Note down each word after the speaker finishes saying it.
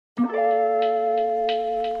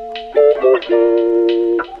Two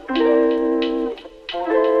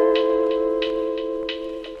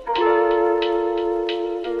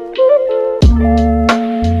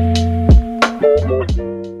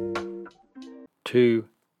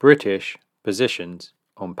British positions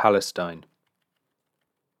on Palestine.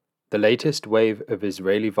 The latest wave of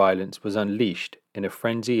Israeli violence was unleashed in a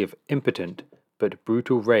frenzy of impotent but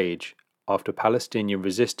brutal rage after Palestinian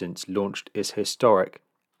resistance launched its historic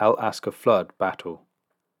Al-Aqsa flood battle.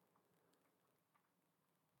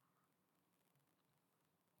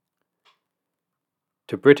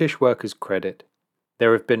 To British workers' credit,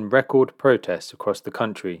 there have been record protests across the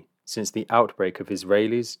country since the outbreak of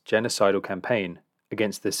Israel's genocidal campaign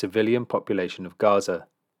against the civilian population of Gaza,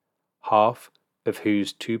 half of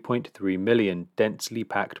whose 2.3 million densely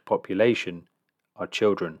packed population are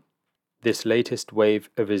children. This latest wave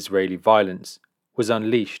of Israeli violence was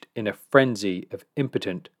unleashed in a frenzy of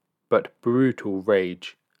impotent but brutal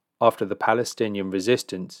rage after the Palestinian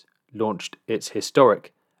resistance launched its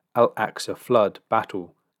historic Al-Aqsa flood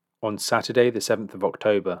battle on Saturday the 7th of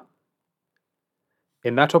October.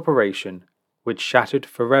 In that operation, which shattered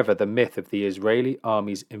forever the myth of the Israeli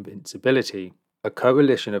army's invincibility, a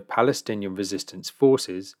coalition of Palestinian resistance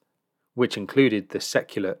forces, which included the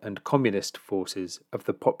secular and communist forces of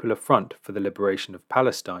the Popular Front for the Liberation of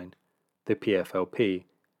Palestine, the PFLP,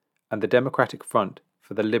 and the Democratic Front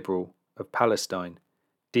for the Liberal of Palestine,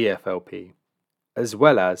 DFLP, as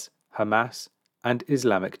well as Hamas and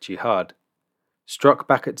Islamic Jihad, struck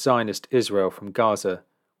back at Zionist Israel from Gaza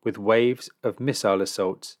with waves of missile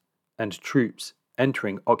assaults and troops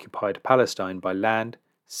entering occupied Palestine by land,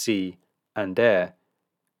 sea, and air,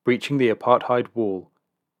 breaching the apartheid wall,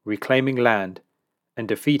 reclaiming land, and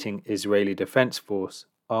defeating Israeli Defense Force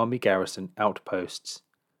army garrison outposts.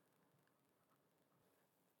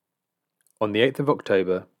 On the 8th of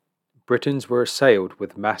October, Britons were assailed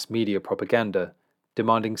with mass media propaganda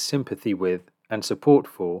demanding sympathy with and support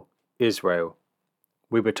for Israel.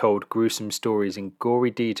 We were told gruesome stories in gory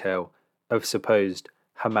detail of supposed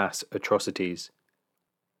Hamas atrocities.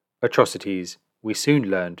 Atrocities we soon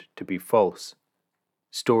learned to be false.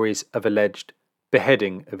 Stories of alleged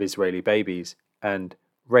beheading of Israeli babies and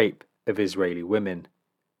rape of Israeli women.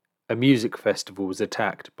 A music festival was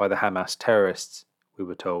attacked by the Hamas terrorists, we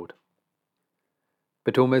were told.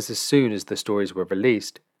 But almost as soon as the stories were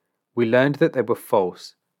released, we learned that they were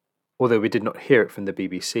false, although we did not hear it from the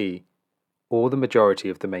BBC or the majority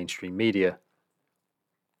of the mainstream media.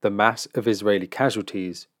 The mass of Israeli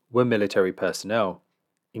casualties were military personnel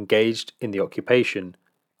engaged in the occupation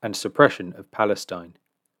and suppression of Palestine.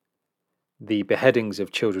 The beheadings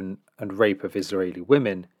of children and rape of Israeli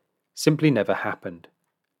women simply never happened.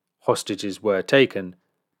 Hostages were taken,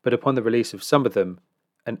 but upon the release of some of them,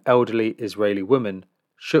 an elderly Israeli woman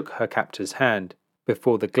shook her captor's hand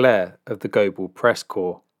before the glare of the global press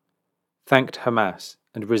corps, thanked Hamas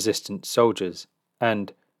and resistant soldiers,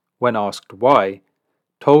 and, when asked why,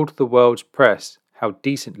 told the world's press how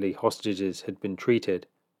decently hostages had been treated.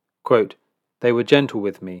 Quote, "They were gentle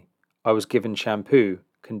with me. I was given shampoo,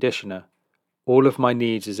 conditioner. All of my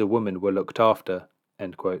needs as a woman were looked after."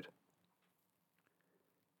 End quote.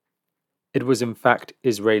 It was in fact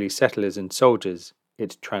Israeli settlers and soldiers,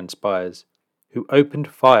 it transpires, who opened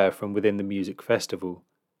fire from within the music festival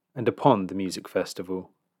and upon the music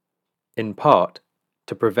festival, in part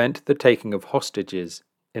to prevent the taking of hostages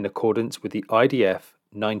in accordance with the IDF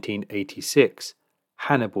 1986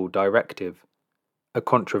 Hannibal Directive, a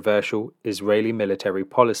controversial Israeli military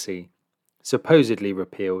policy, supposedly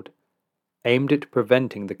repealed, aimed at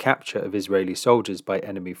preventing the capture of Israeli soldiers by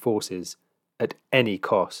enemy forces at any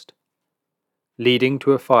cost, leading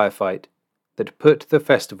to a firefight that put the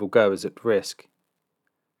festival goers at risk.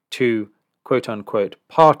 To, quote-unquote,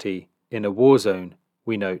 party in a war zone,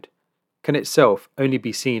 we note, can itself only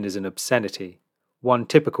be seen as an obscenity, one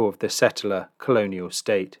typical of the settler colonial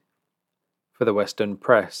state. For the Western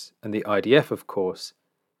press and the IDF, of course,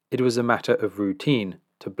 it was a matter of routine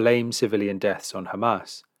to blame civilian deaths on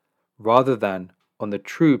Hamas, rather than on the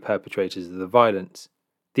true perpetrators of the violence,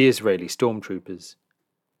 the Israeli stormtroopers.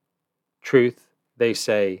 Truth, they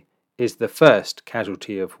say, is the first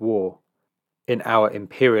casualty of war. In our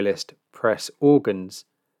imperialist press organs,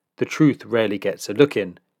 the truth rarely gets a look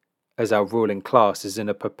in, as our ruling class is in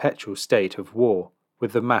a perpetual state of war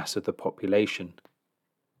with the mass of the population.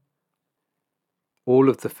 All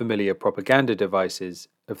of the familiar propaganda devices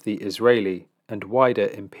of the Israeli and wider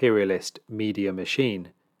imperialist media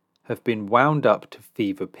machine have been wound up to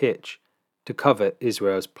fever pitch to cover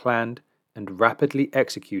Israel's planned and rapidly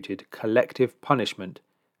executed collective punishment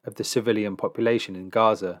of the civilian population in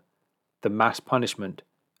Gaza, the mass punishment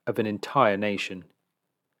of an entire nation.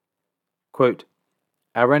 Quote,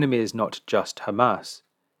 "Our enemy is not just Hamas,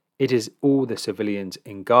 it is all the civilians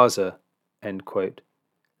in Gaza," end quote,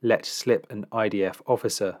 let slip an IDF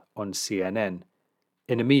officer on CNN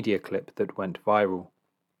in a media clip that went viral.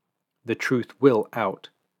 The truth will out.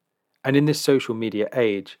 And in this social media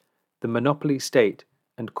age, the monopoly state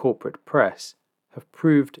and corporate press have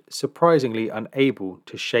proved surprisingly unable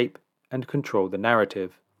to shape and control the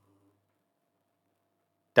narrative.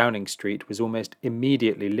 Downing Street was almost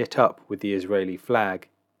immediately lit up with the Israeli flag,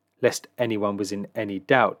 lest anyone was in any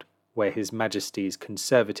doubt where His Majesty's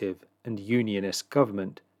Conservative and Unionist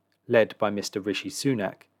government, led by Mr. Rishi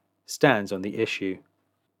Sunak, stands on the issue.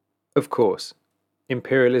 Of course,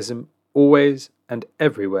 imperialism always and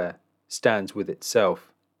everywhere stands with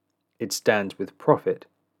itself. It stands with profit.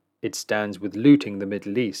 It stands with looting the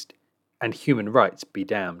Middle East, and human rights be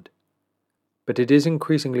damned. But it is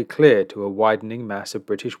increasingly clear to a widening mass of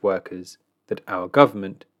British workers that our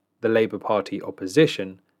government, the Labour Party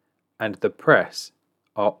opposition, and the press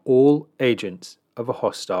are all agents of a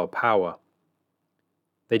hostile power.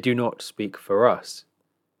 They do not speak for us.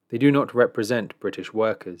 They do not represent British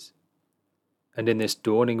workers. And in this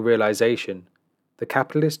dawning realization, the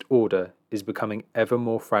capitalist order is becoming ever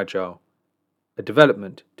more fragile, a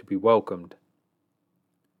development to be welcomed.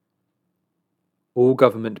 All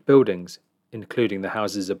government buildings, including the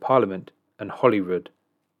Houses of Parliament and Holyrood,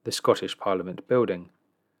 the Scottish Parliament building,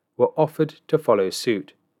 were offered to follow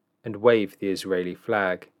suit and wave the Israeli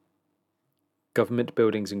flag. Government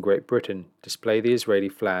buildings in Great Britain display the Israeli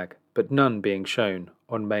flag, but none being shown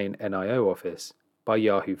on main NIO office by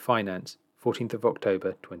Yahoo Finance, 14th of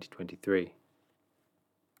October 2023.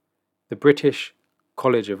 The British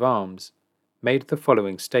College of Arms made the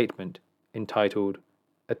following statement entitled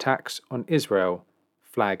Attacks on Israel,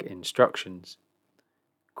 Flag Instructions.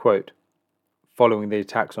 Quote, "Following the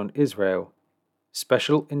attacks on Israel,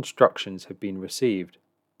 special instructions have been received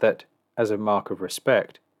that, as a mark of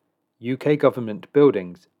respect, UK government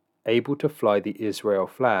buildings able to fly the Israel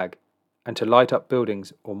flag and to light up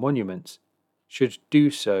buildings or monuments should do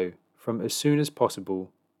so from as soon as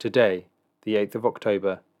possible today, the 8th of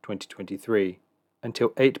October 2023,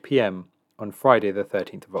 until 8 p.m. on Friday the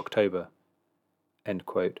 13th of October." End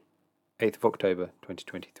quote. 8th of October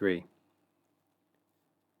 2023.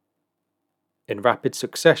 In rapid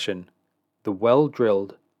succession, the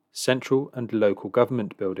well-drilled central and local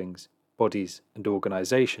government buildings, bodies and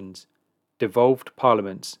organisations, devolved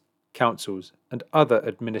parliaments, councils and other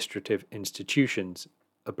administrative institutions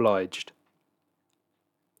obliged.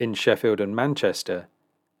 In Sheffield and Manchester,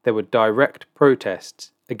 there were direct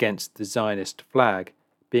protests against the Zionist flag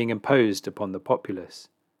being imposed upon the populace,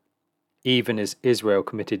 even as Israel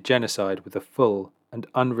committed genocide with the full and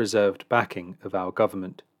unreserved backing of our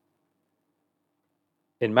government.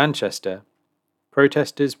 In Manchester,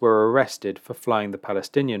 protesters were arrested for flying the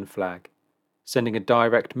Palestinian flag, sending a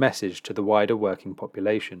direct message to the wider working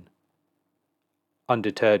population.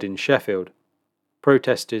 Undeterred in Sheffield,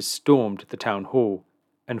 protesters stormed the town hall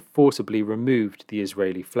and forcibly removed the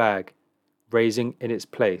Israeli flag, raising in its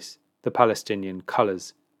place the Palestinian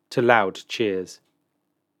colours to loud cheers.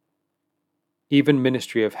 Even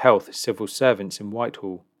Ministry of Health civil servants in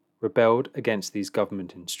Whitehall rebelled against these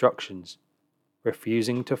government instructions,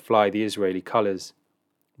 refusing to fly the Israeli colours,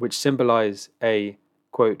 which symbolise a,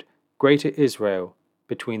 quote, greater Israel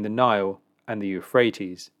between the Nile and the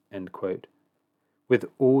Euphrates, end quote, with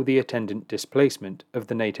all the attendant displacement of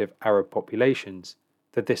the native Arab populations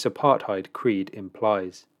that this apartheid creed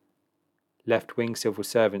implies. Left-wing civil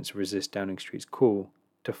servants resist Downing Street's call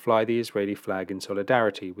to fly the Israeli flag in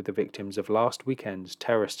solidarity with the victims of last weekend's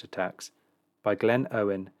terrorist attacks by Glenn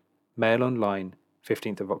Owen, Mail Online,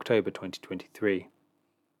 15th of October 2023.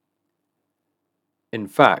 In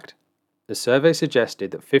fact, a survey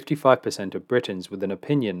suggested that 55% of Britons with an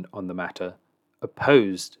opinion on the matter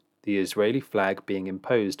opposed the Israeli flag being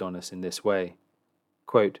imposed on us in this way.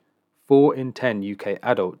 Quote, 4 in 10 UK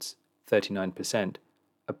adults, 39%,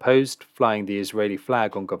 opposed flying the Israeli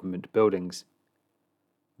flag on government buildings.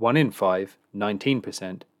 1 in 5,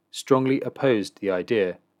 19%, strongly opposed the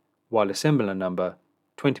idea, while a similar number,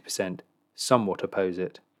 20%, somewhat oppose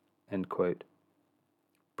it. End quote.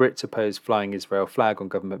 Brits oppose flying Israel flag on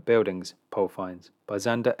government buildings, poll finds, by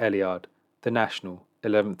Xander Eliard, The National,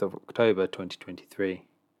 11th of October 2023.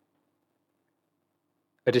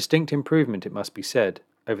 A distinct improvement, it must be said,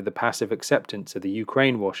 over the passive acceptance of the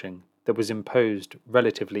Ukraine washing that was imposed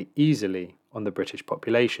relatively easily on the British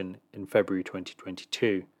population in February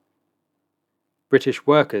 2022. British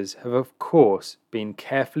workers have of course been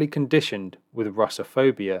carefully conditioned with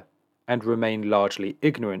Russophobia and remain largely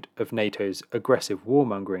ignorant of NATO's aggressive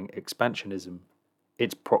warmongering expansionism,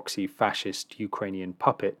 its proxy fascist Ukrainian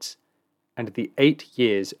puppets, and the 8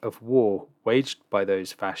 years of war waged by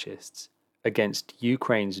those fascists against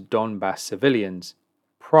Ukraine's Donbass civilians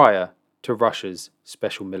prior to Russia's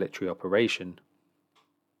special military operation.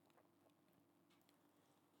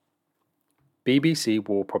 BBC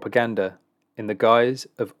war propaganda in the guise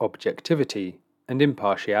of objectivity and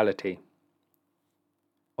impartiality.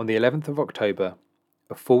 On the 11th of October,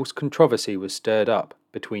 a false controversy was stirred up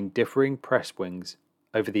between differing press wings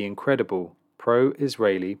over the incredible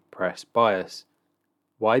pro-Israeli press bias.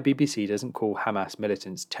 Why BBC doesn't call Hamas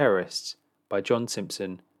militants terrorists, by John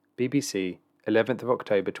Simpson, BBC, 11th of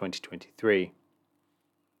October 2023.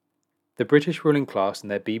 The British ruling class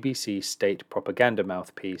and their BBC state propaganda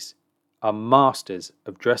mouthpiece are masters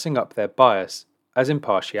of dressing up their bias as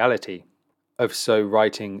impartiality, of so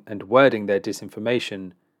writing and wording their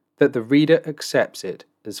disinformation that the reader accepts it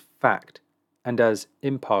as fact and as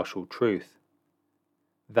impartial truth.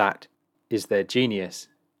 That is their genius.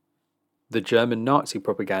 The German Nazi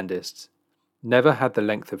propagandists never had the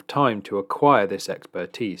length of time to acquire this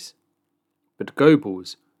expertise, but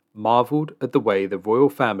Goebbels marvelled at the way the royal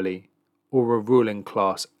family, or a ruling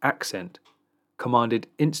class accent, commanded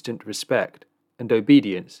instant respect and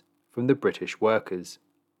obedience from the British workers.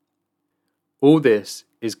 All this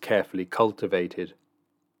is carefully cultivated.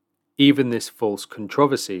 Even this false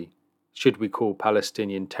controversy, should we call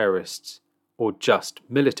Palestinian terrorists or just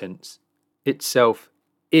militants, itself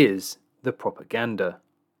is the propaganda.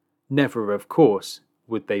 Never, of course,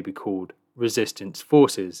 would they be called resistance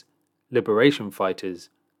forces, liberation fighters,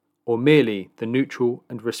 or merely the neutral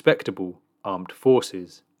and respectable armed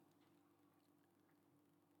forces.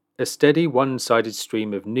 A steady one-sided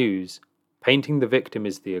stream of news painting the victim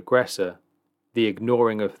as the aggressor, the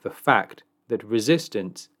ignoring of the fact that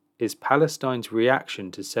resistance is Palestine's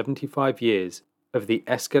reaction to 75 years of the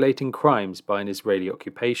escalating crimes by an Israeli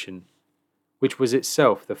occupation, which was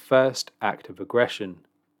itself the first act of aggression.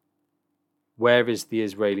 Where is the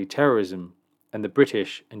Israeli terrorism and the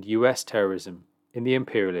British and US terrorism in the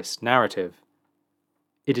imperialist narrative?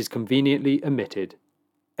 It is conveniently omitted,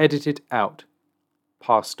 edited out,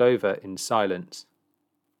 passed over in silence.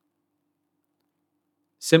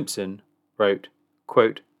 Simpson wrote,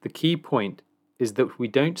 quote, "The key point is that we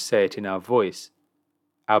don't say it in our voice.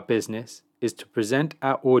 Our business is to present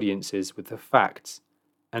our audiences with the facts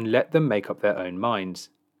and let them make up their own minds.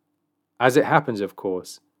 As it happens, of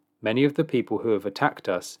course, many of the people who have attacked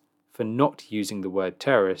us for not using the word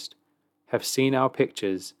terrorist have seen our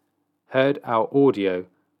pictures, heard our audio,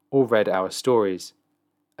 or read our stories,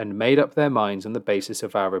 and made up their minds on the basis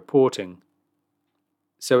of our reporting.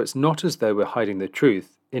 So it's not as though we're hiding the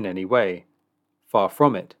truth in any way. Far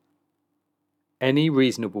from it. Any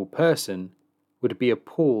reasonable person would be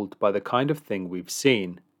appalled by the kind of thing we've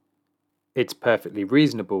seen. It's perfectly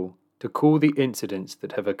reasonable to call the incidents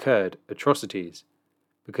that have occurred atrocities,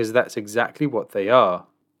 because that's exactly what they are.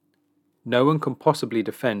 No one can possibly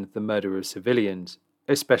defend the murder of civilians,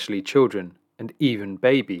 especially children and even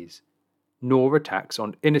babies, nor attacks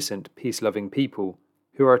on innocent, peace-loving people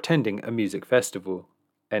who are attending a music festival."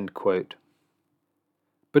 End quote.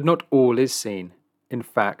 But not all is seen. In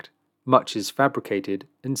fact, much is fabricated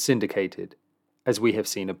and syndicated, as we have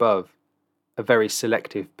seen above. A very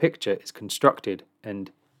selective picture is constructed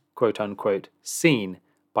and, quote-unquote, seen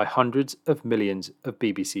by hundreds of millions of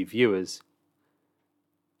BBC viewers.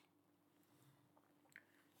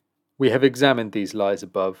 We have examined these lies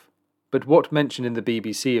above, but what mention in the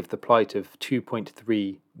BBC of the plight of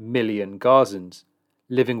 2.3 million Gazans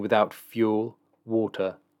living without fuel,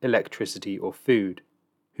 water, electricity or food,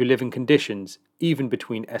 who live in conditions, even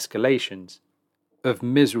between escalations, of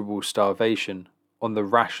miserable starvation on the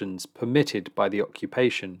rations permitted by the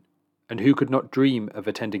occupation, and who could not dream of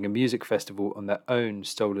attending a music festival on their own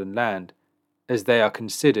stolen land, as they are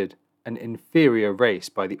considered an inferior race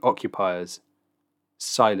by the occupiers.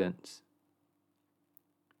 Silence.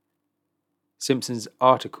 Simpson's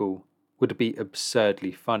article would be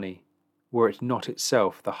absurdly funny, were it not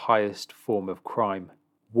itself the highest form of crime,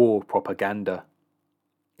 war propaganda,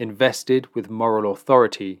 invested with moral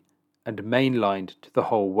authority and mainlined to the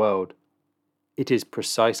whole world. It is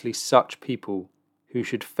precisely such people who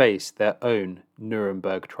should face their own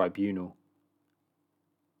Nuremberg tribunal.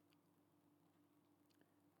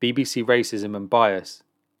 BBC racism and bias.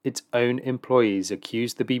 Its own employees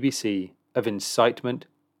accused the BBC of incitement,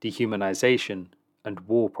 dehumanization, and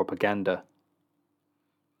war propaganda.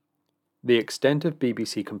 The extent of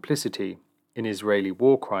BBC complicity in Israeli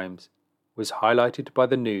war crimes was highlighted by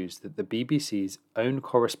the news that the BBC's own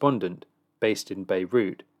correspondent, based in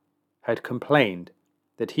Beirut, had complained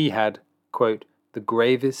that he had, quote, the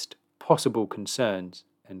gravest possible concerns,"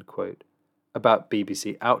 end quote, about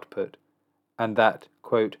BBC output, and that,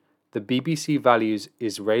 quote, "the BBC values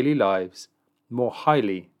Israeli lives more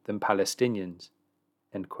highly than Palestinians,"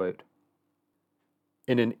 end quote.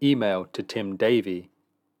 In an email to Tim Davie,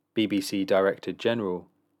 BBC Director General,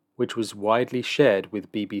 which was widely shared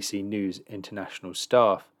with BBC News International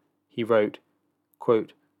staff, he wrote,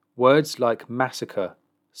 quote, "Words like massacre,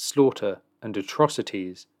 slaughter, and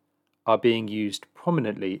atrocities are being used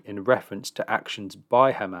prominently in reference to actions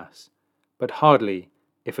by Hamas, but hardly,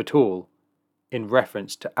 if at all, in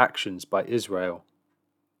reference to actions by Israel.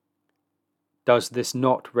 Does this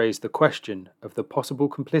not raise the question of the possible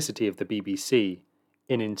complicity of the BBC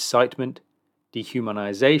in incitement,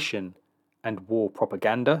 dehumanization, and war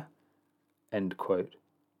propaganda?" End quote.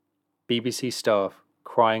 BBC staff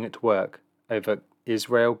crying at work over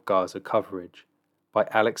Israel-Gaza coverage by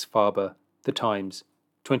Alex Faber, The Times,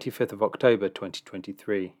 25th of October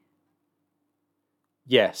 2023.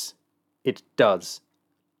 Yes, it does,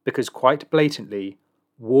 because quite blatantly,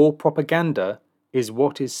 war propaganda is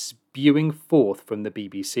what is spewing forth from the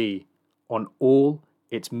BBC on all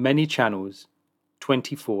its many channels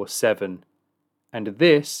 24/7. And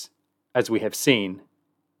this, as we have seen,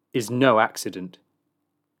 is no accident.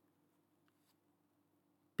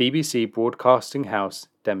 BBC Broadcasting House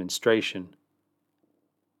demonstration.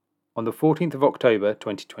 On the 14th of October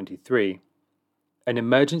 2023, an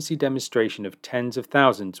emergency demonstration of tens of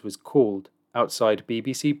thousands was called outside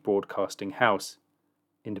BBC Broadcasting House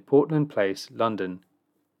in Portland Place, London,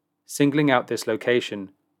 singling out this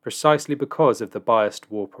location precisely because of the biased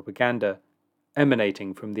war propaganda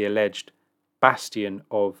emanating from the alleged bastion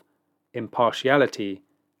of impartiality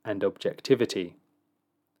and objectivity.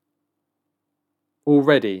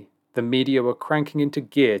 Already, the media were cranking into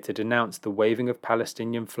gear to denounce the waving of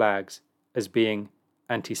Palestinian flags as being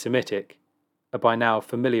anti-Semitic, a by now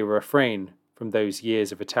familiar refrain from those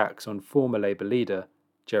years of attacks on former Labour leader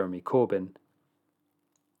Jeremy Corbyn.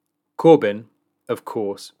 Corbyn, of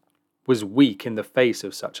course, was weak in the face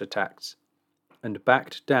of such attacks, and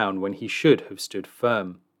backed down when he should have stood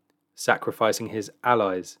firm, sacrificing his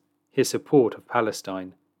allies, his support of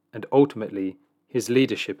Palestine, and ultimately his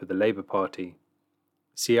leadership of the Labour Party.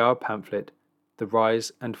 See our pamphlet, The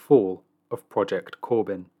Rise and Fall of Project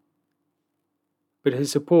Corbyn. But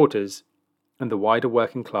his supporters and the wider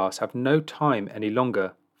working class have no time any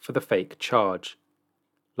longer for the fake charge.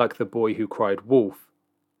 Like the boy who cried wolf,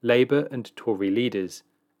 Labour and Tory leaders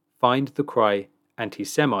find the cry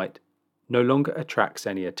anti-Semite no longer attracts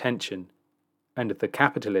any attention, and the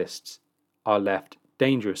capitalists are left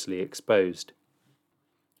dangerously exposed.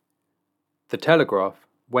 The Telegraph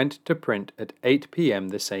went to print at 8 p.m.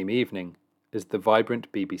 the same evening as the vibrant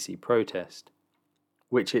BBC protest,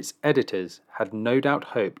 which its editors had no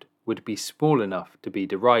doubt hoped would be small enough to be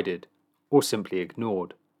derided or simply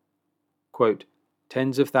ignored. Quote,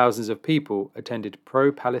 "Tens of thousands of people attended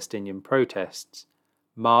pro-Palestinian protests,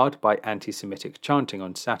 marred by anti-Semitic chanting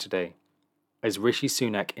on Saturday, as Rishi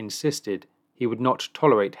Sunak insisted he would not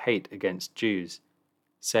tolerate hate against Jews,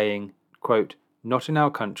 saying, quote, 'Not in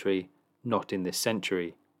our country, not in this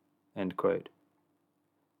century,' end quote.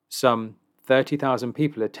 Some 30,000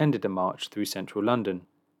 people attended a march through central London,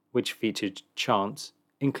 which featured chants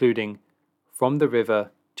including 'From the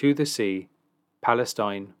river to the sea,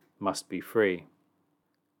 Palestine must be free.'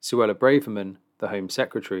 Suella Braverman, the Home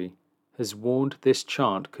Secretary, has warned this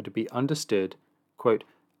chant could be understood, quote,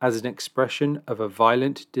 'as an expression of a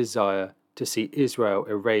violent desire to see Israel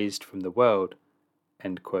erased from the world,'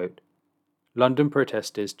 end quote. London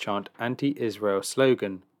protesters chant anti-Israel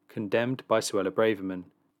slogan condemned by Suella Braverman,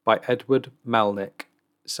 by Edward Malnick,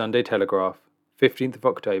 Sunday Telegraph, 15th of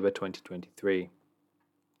October 2023.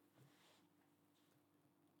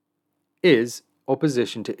 Is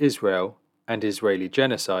opposition to Israel and Israeli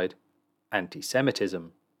genocide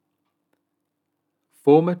anti-Semitism?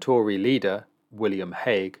 Former Tory leader William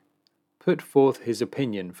Hague put forth his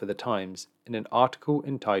opinion for the Times in an article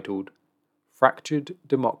entitled "Fractured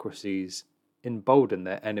Democracies Embolden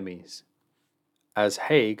Their Enemies." As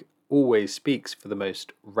Hague always speaks for the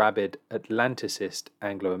most rabid Atlanticist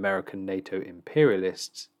Anglo-American NATO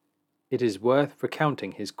imperialists, it is worth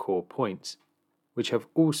recounting his core points, which have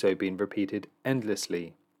also been repeated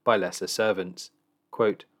endlessly by lesser servants.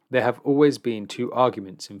 Quote, "There have always been two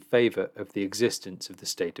arguments in favour of the existence of the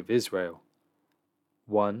State of Israel.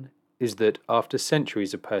 One is that after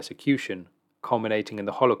centuries of persecution, culminating in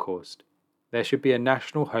the Holocaust, there should be a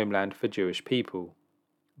national homeland for Jewish people.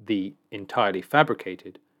 The entirely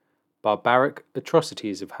fabricated, barbaric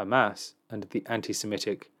atrocities of Hamas and the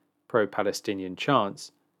anti-Semitic pro-Palestinian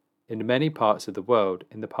chants in many parts of the world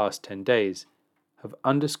in the past 10 days have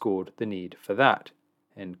underscored the need for that.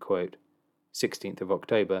 End quote. 16th of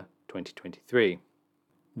October 2023.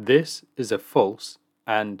 This is a false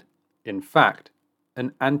and, in fact,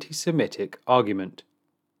 an anti-Semitic argument.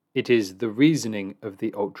 It is the reasoning of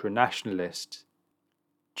the ultra-nationalists.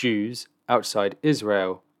 Jews outside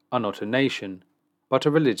Israel are not a nation, but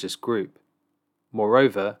a religious group.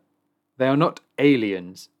 Moreover, they are not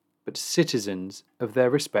aliens, but citizens of their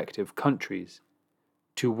respective countries,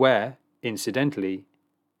 to where, incidentally,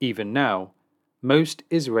 even now, most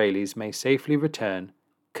Israelis may safely return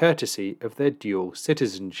courtesy of their dual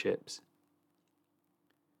citizenships.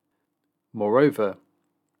 Moreover,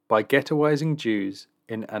 by ghettoizing Jews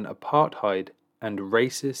in an apartheid and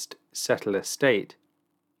racist settler state,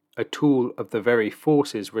 a tool of the very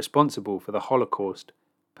forces responsible for the Holocaust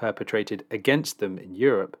perpetrated against them in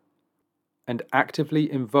Europe, and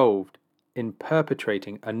actively involved in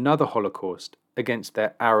perpetrating another Holocaust against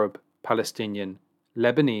their Arab, Palestinian,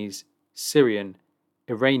 Lebanese, Syrian,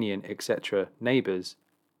 Iranian, etc. neighbours,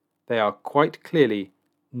 they are quite clearly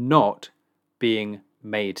not being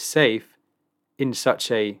made safe in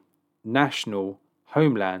such a national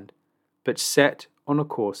homeland, but set on a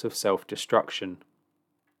course of self-destruction.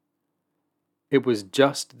 It was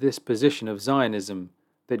just this position of Zionism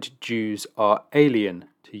that Jews are alien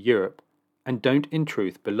to Europe and don't in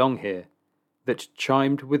truth belong here, that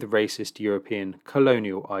chimed with racist European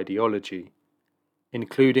colonial ideology,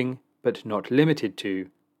 including but not limited to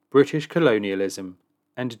British colonialism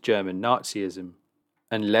and German Nazism,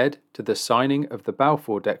 and led to the signing of the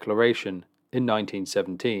Balfour Declaration in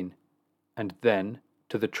 1917, and then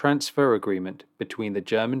to the transfer agreement between the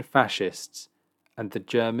German fascists and the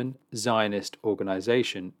German Zionist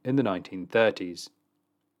organization in the 1930s.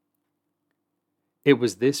 It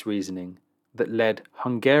was this reasoning that led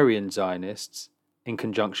Hungarian Zionists, in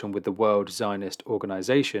conjunction with the World Zionist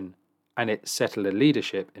Organization and its settler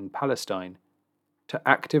leadership in Palestine, to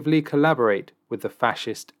actively collaborate with the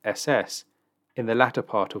fascist SS in the latter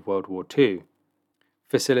part of World War II,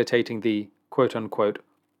 facilitating the quote-unquote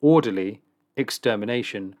orderly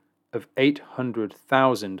extermination of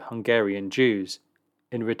 800,000 Hungarian Jews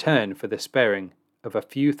in return for the sparing of a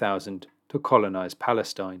few thousand to colonize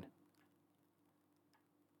Palestine.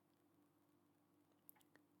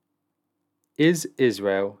 Is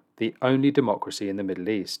Israel the only democracy in the Middle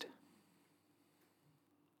East?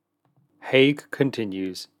 Haig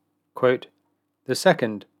continues, quote, "The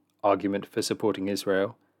second argument for supporting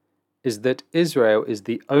Israel is that Israel is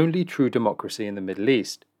the only true democracy in the Middle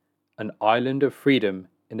East, an island of freedom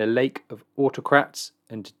in a lake of autocrats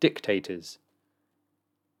and dictators.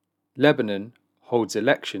 Lebanon holds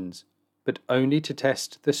elections, but only to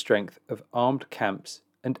test the strength of armed camps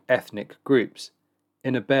and ethnic groups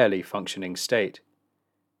in a barely functioning state.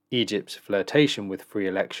 Egypt's flirtation with free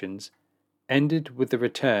elections ended with the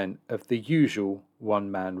return of the usual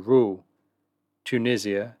one-man rule.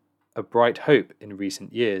 Tunisia, a bright hope in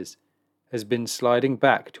recent years, has been sliding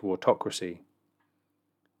back to autocracy.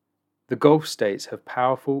 The Gulf states have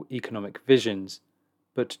powerful economic visions,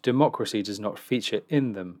 but democracy does not feature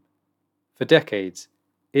in them. For decades,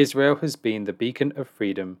 Israel has been the beacon of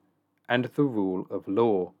freedom and the rule of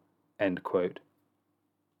law." End quote.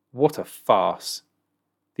 What a farce!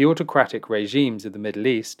 The autocratic regimes of the Middle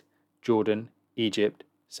East, Jordan, Egypt,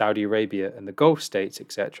 Saudi Arabia, and the Gulf states,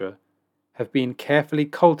 etc., have been carefully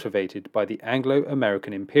cultivated by the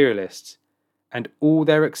Anglo-American imperialists, and all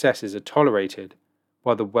their excesses are tolerated,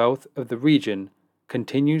 while the wealth of the region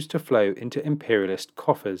continues to flow into imperialist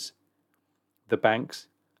coffers. The banks,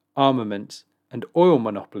 armaments, and oil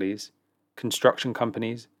monopolies, construction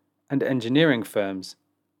companies, and engineering firms,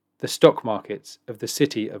 the stock markets of the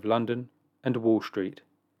City of London and Wall Street.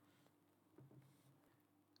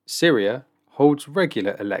 Syria holds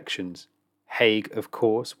regular elections. Haig, of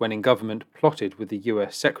course, when in government, plotted with the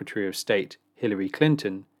US Secretary of State Hillary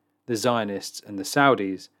Clinton, the Zionists and the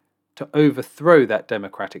Saudis, to overthrow that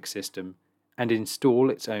democratic system and install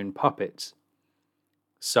its own puppets.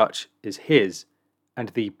 Such is his and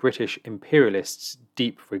the British imperialists'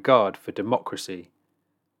 deep regard for democracy.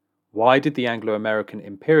 Why did the Anglo-American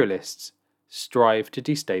imperialists strive to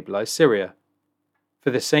destabilize Syria?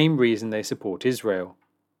 For the same reason they support Israel,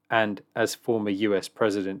 and, as former US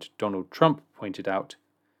President Donald Trump pointed out,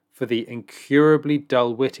 for the incurably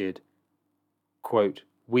dull-witted, quote,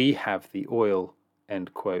 "we have the oil,"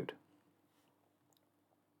 end quote.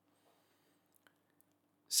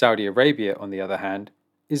 Saudi Arabia, on the other hand,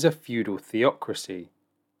 is a feudal theocracy,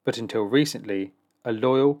 but until recently a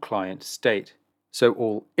loyal client state, so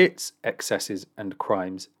all its excesses and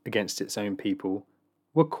crimes against its own people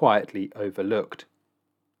were quietly overlooked.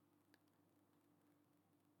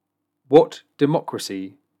 What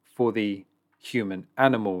democracy for the human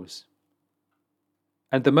animals?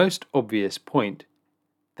 And the most obvious point,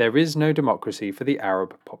 there is no democracy for the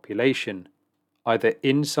Arab population, either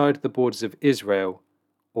inside the borders of Israel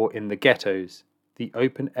or in the ghettos, the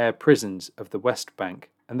open-air prisons of the West Bank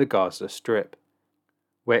and the Gaza Strip,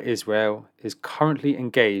 where Israel is currently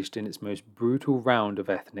engaged in its most brutal round of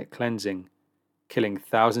ethnic cleansing, killing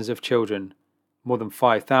thousands of children, more than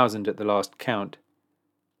 5,000 at the last count,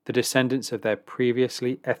 the descendants of their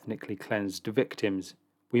previously ethnically cleansed victims,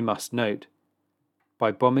 we must note,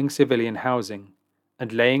 by bombing civilian housing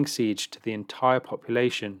and laying siege to the entire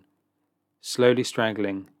population, slowly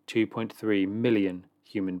strangling 2.3 million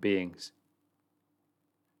human beings.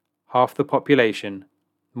 Half the population,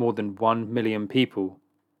 more than 1 million people,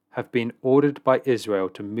 have been ordered by Israel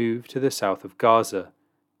to move to the south of Gaza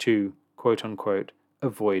to, quote-unquote,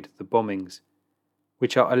 avoid the bombings,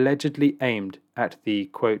 which are allegedly aimed at the,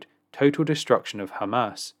 quote, total destruction of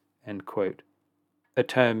Hamas, end quote, a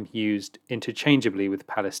term used interchangeably with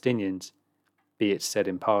Palestinians, be it said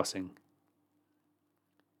in passing.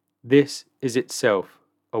 This is itself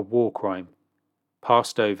a war crime,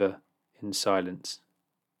 passed over in silence.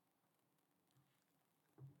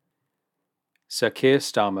 Sir Keir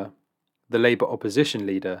Starmer, the Labour opposition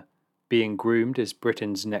leader, being groomed as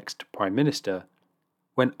Britain's next Prime Minister,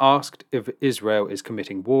 when asked if Israel is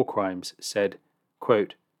committing war crimes, said,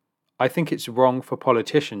 quote, I think it's wrong for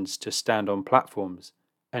politicians to stand on platforms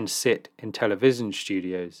and sit in television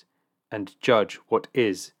studios and judge what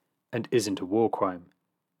is and isn't a war crime,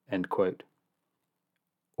 end quote.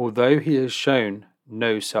 Although he has shown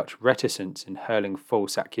no such reticence in hurling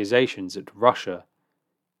false accusations at Russia,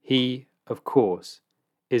 he, of course,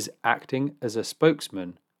 is acting as a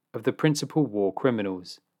spokesman of the principal war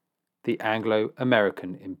criminals, the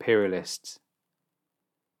Anglo-American imperialists.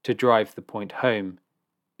 To drive the point home,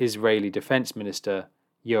 Israeli Defense Minister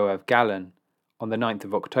Yoav Gallant, on the 9th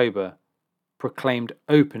of October, proclaimed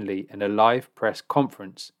openly in a live press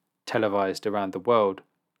conference televised around the world,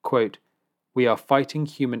 quote, we are fighting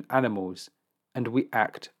human animals and we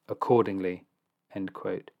act accordingly, end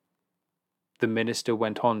quote. The minister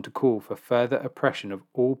went on to call for further oppression of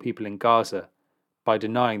all people in Gaza by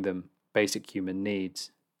denying them basic human needs.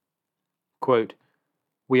 Quote,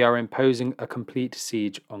 we are imposing a complete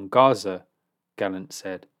siege on Gaza, Gallant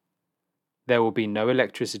said. There will be no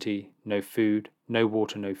electricity, no food, no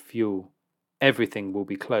water, no fuel. Everything will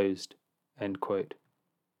be closed, end quote.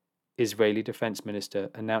 Israeli Defense Minister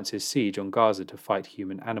announces siege on Gaza to fight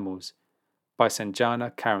human animals, by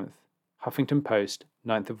Sanjana Karanth, Huffington Post,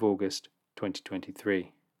 9th of August,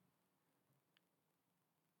 2023.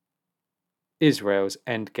 Israel's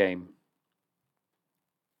endgame.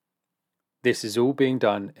 This is all being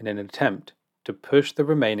done in an attempt to push the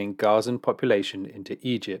remaining Gazan population into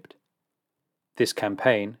Egypt. This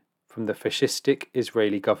campaign, from the fascistic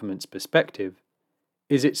Israeli government's perspective,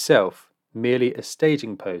 is itself merely a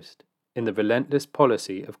staging post in the relentless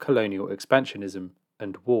policy of colonial expansionism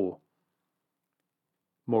and war.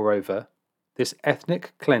 Moreover, this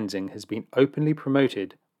ethnic cleansing has been openly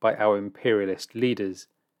promoted by our imperialist leaders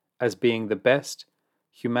as being the best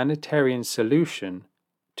humanitarian solution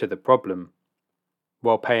to the problem,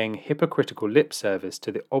 while paying hypocritical lip service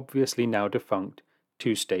to the obviously now defunct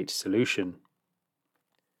two-state solution.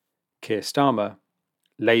 Keir Starmer,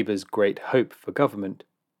 Labour's great hope for government,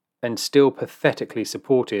 and still pathetically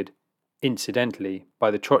supported, incidentally, by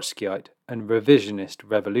the Trotskyite and revisionist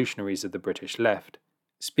revolutionaries of the British left,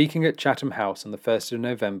 speaking at Chatham House on the 1st of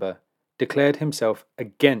November, declared himself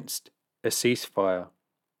against a ceasefire.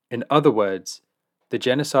 In other words, the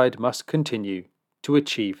genocide must continue to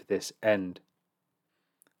achieve this end.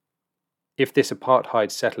 If this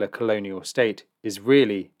apartheid settler colonial state is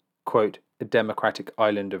really, quote, a democratic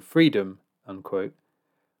island of freedom, unquote,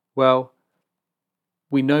 well,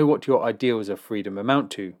 we know what your ideals of freedom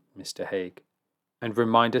amount to, Mr. Hague, and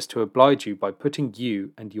remind us to oblige you by putting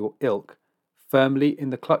you and your ilk firmly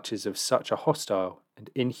in the clutches of such a hostile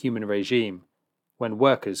and inhuman regime when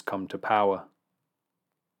workers come to power.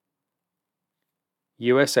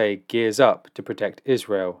 USA gears up to protect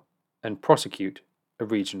Israel and prosecute a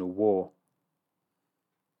regional war.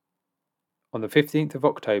 On the 15th of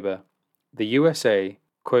October, the USA,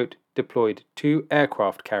 quote, deployed 2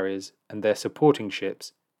 aircraft carriers and their supporting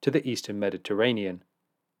ships to the eastern Mediterranean.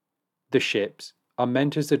 The ships are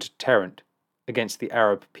meant as a deterrent against the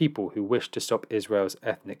Arab people who wish to stop Israel's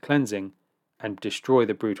ethnic cleansing and destroy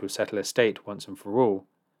the brutal settler state once and for all,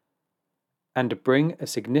 and bring a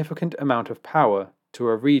significant amount of power to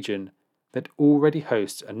a region that already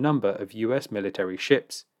hosts a number of US military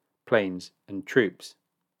ships, planes, and troops.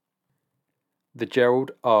 The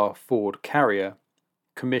Gerald R. Ford carrier,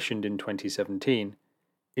 commissioned in 2017,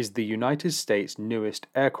 is the United States' newest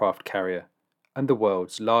aircraft carrier and the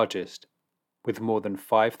world's largest, with more than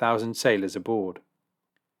 5,000 sailors aboard.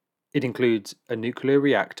 It includes a nuclear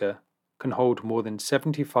reactor, can hold more than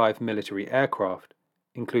 75 military aircraft,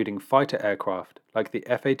 including fighter aircraft like the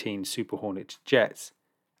F-18 Super Hornet jets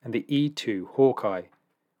and the E-2 Hawkeye,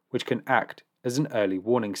 which can act as an early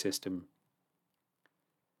warning system.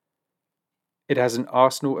 It has an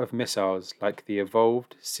arsenal of missiles like the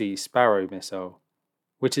evolved Sea Sparrow missile,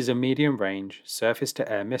 which is a medium-range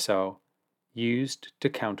surface-to-air missile used to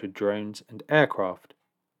counter drones and aircraft.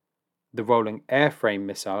 The rolling airframe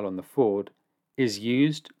missile on the Ford is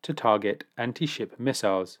used to target anti-ship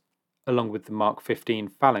missiles, along with the Mark 15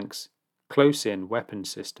 Phalanx close-in weapons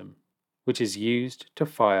system, which is used to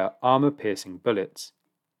fire armor-piercing bullets.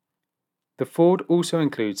 The Ford also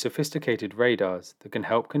includes sophisticated radars that can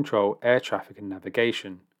help control air traffic and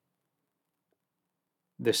navigation.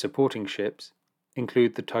 The supporting ships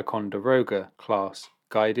include the Ticonderoga class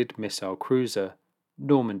guided missile cruiser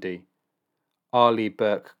Normandy, R. Lee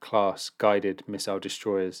Burke class guided missile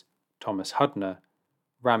destroyers Thomas Hudner,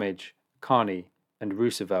 Ramage, Kearney, and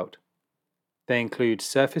Roosevelt. They include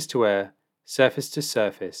surface-to-air,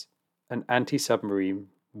 surface-to-surface, and anti-submarine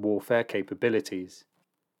warfare capabilities.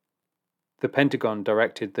 The Pentagon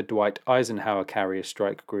directed the Dwight Eisenhower Carrier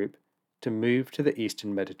Strike Group to move to the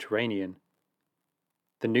eastern Mediterranean.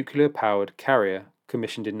 The nuclear-powered carrier,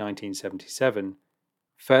 commissioned in 1977,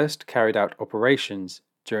 first carried out operations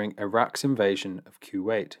during Iraq's invasion of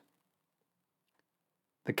Kuwait.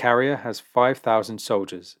 The carrier has 5,000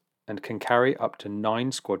 soldiers and can carry up to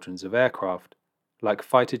 9 squadrons of aircraft, like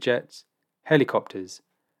fighter jets, helicopters,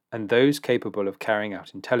 and those capable of carrying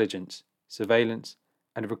out intelligence, surveillance,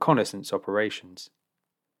 and reconnaissance operations.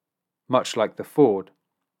 Much like the Ford,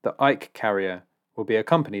 the Ike carrier will be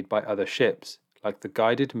accompanied by other ships like the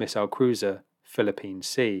guided missile cruiser Philippine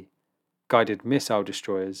Sea, guided missile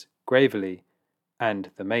destroyers Gravely,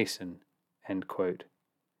 and the Mason. End quote.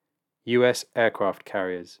 U.S. aircraft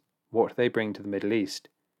carriers, what they bring to the Middle East.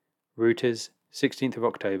 Reuters, 16th of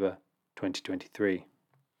October, 2023.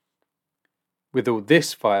 With all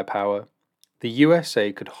this firepower, the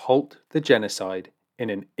USA could halt the genocide in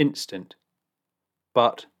an instant.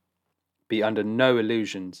 But, be under no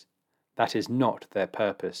illusions, that is not their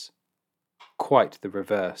purpose. Quite the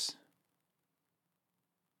reverse.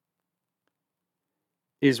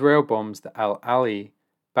 Israel bombs the Al-Ali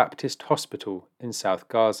Baptist Hospital in South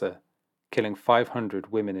Gaza, killing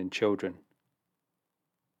 500 women and children.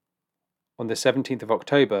 On the 17th of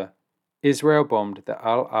October, Israel bombed the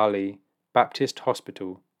Al-Ali Baptist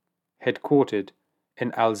Hospital, headquartered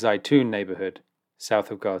in Al Zaytun neighborhood,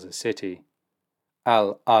 south of Gaza City.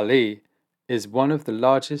 Al-Ali is one of the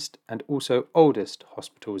largest and also oldest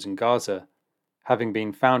hospitals in Gaza, having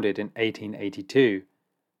been founded in 1882,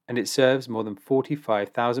 and it serves more than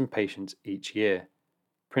 45,000 patients each year,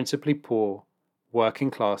 principally poor,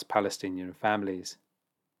 working-class Palestinian families.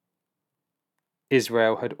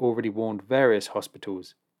 Israel had already warned various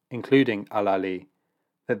hospitals, including Al-Ali,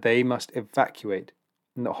 that they must evacuate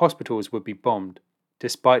and that hospitals would be bombed,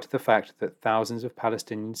 despite the fact that thousands of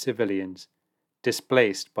Palestinian civilians,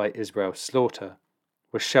 displaced by Israel's slaughter,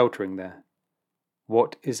 were sheltering there.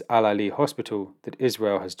 What is Al-Ali Hospital that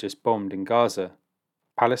Israel has just bombed in Gaza?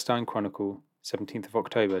 Palestine Chronicle, 17th of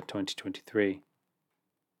October 2023.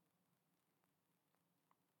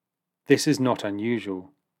 This is not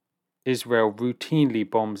unusual. Israel routinely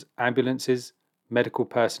bombs ambulances, medical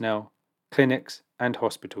personnel, clinics, and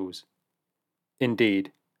hospitals.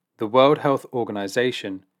 Indeed, the World Health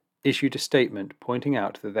Organization issued a statement pointing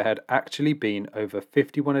out that there had actually been over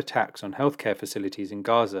 51 attacks on healthcare facilities in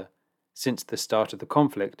Gaza since the start of the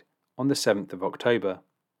conflict on the 7th of October.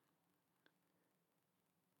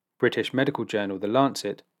 British medical journal The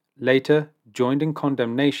Lancet later joined in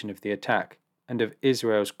condemnation of the attack and of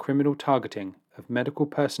Israel's criminal targeting of medical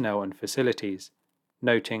personnel and facilities,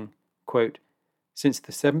 noting, quote, "Since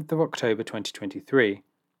the 7th of October 2023,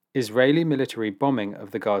 Israeli military bombing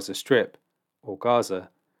of the Gaza Strip, or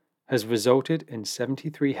Gaza, has resulted in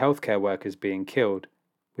 73 healthcare workers being killed,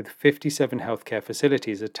 with 57 healthcare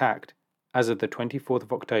facilities attacked as of the 24th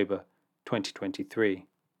of October 2023.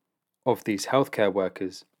 Of these healthcare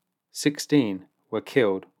workers, 16 were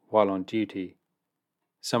killed while on duty.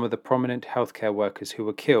 Some of the prominent healthcare workers who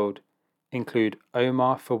were killed include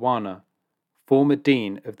Omar Fawana, former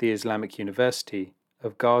dean of the Islamic University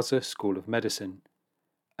of Gaza School of Medicine,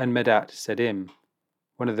 and Medat Sedim,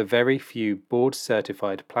 one of the very few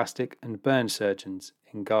board-certified plastic and burn surgeons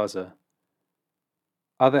in Gaza.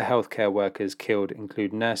 Other healthcare workers killed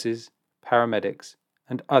include nurses, paramedics,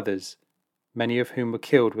 and others, many of whom were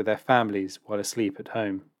killed with their families while asleep at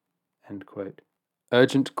home." End quote.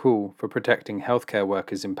 Urgent Call for Protecting Healthcare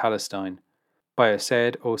Workers in Palestine by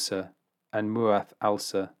Sayed Osa and Muath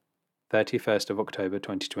Alsa, 31st of October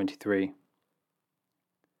 2023.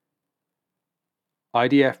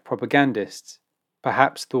 IDF propagandists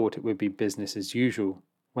perhaps thought it would be business as usual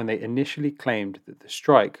when they initially claimed that the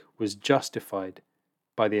strike was justified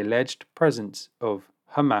by the alleged presence of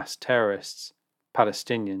Hamas terrorists,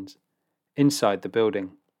 Palestinians, inside the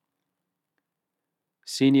building.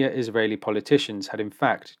 Senior Israeli politicians had in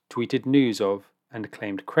fact tweeted news of and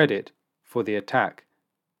claimed credit for the attack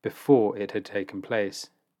before it had taken place.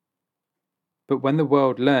 But when the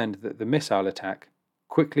world learned that the missile attack,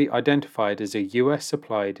 quickly identified as a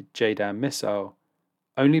US-supplied JDAM missile,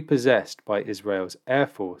 only possessed by Israel's Air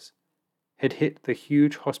Force, had hit the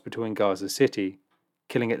huge hospital in Gaza City,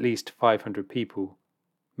 killing at least 500 people,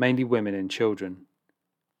 mainly women and children.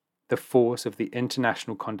 The force of the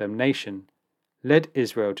international condemnation led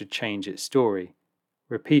Israel to change its story,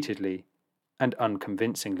 repeatedly and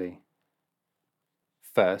unconvincingly.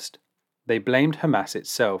 First, they blamed Hamas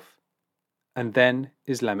itself, and then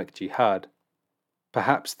Islamic Jihad,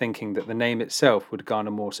 perhaps thinking that the name itself would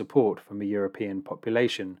garner more support from a European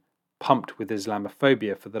population pumped with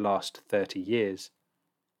Islamophobia for the last 30 years.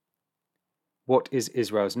 What is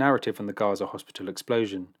Israel's narrative on the Gaza hospital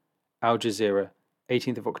explosion? Al Jazeera,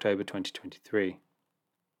 18th of October 2023.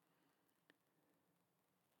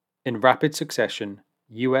 In rapid succession,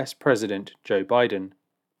 US President Joe Biden,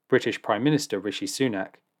 British Prime Minister Rishi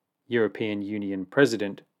Sunak, European Union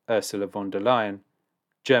President Ursula von der Leyen,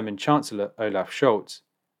 German Chancellor Olaf Scholz,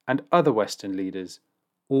 and other Western leaders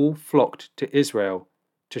all flocked to Israel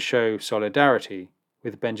to show solidarity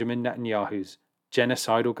with Benjamin Netanyahu's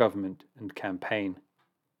genocidal government and campaign.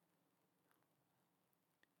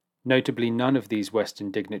 Notably, none of these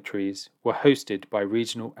Western dignitaries were hosted by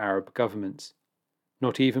regional Arab governments,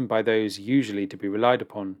 not even by those usually to be relied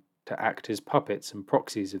upon to act as puppets and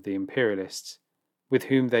proxies of the imperialists, with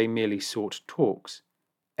whom they merely sought talks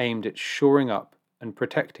aimed at shoring up and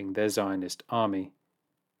protecting their Zionist army.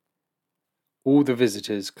 All the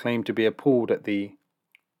visitors claimed to be appalled at the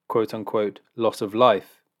quote-unquote loss of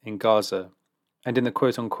life in Gaza and in the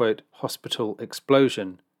quote-unquote hospital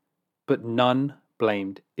explosion, but none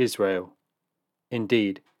blamed Israel.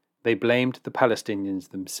 Indeed, they blamed the Palestinians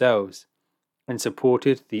themselves and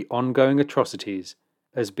supported the ongoing atrocities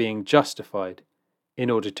as being justified in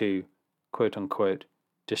order to quote-unquote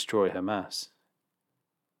destroy Hamas.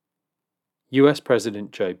 US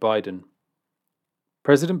President Joe Biden.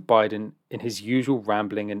 President Biden, in his usual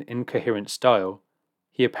rambling and incoherent style,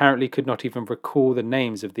 he apparently could not even recall the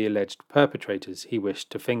names of the alleged perpetrators he wished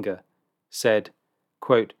to finger, said,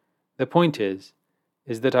 quote, "The point is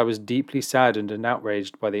that I was deeply saddened and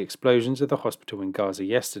outraged by the explosions of the hospital in Gaza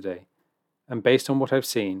yesterday, and based on what I've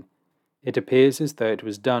seen, it appears as though it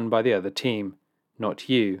was done by the other team, not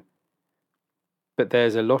you. But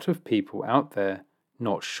there's a lot of people out there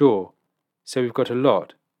not sure. So we've got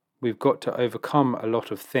to overcome a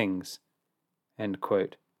lot of things." End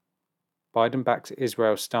quote. Biden backs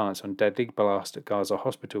Israel's stance on deadly blast at Gaza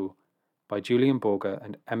hospital by Julian Borger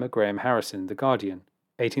and Emma Graham Harrison, The Guardian,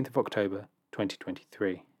 18th of October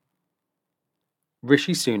 2023.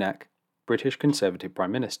 Rishi Sunak, British Conservative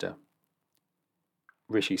Prime Minister.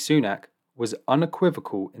 Rishi Sunak was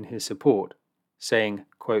unequivocal in his support, saying,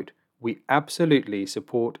 quote, "We absolutely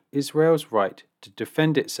support Israel's right to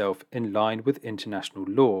defend itself in line with international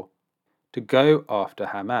law, to go after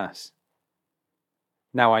Hamas.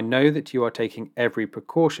 Now I know that you are taking every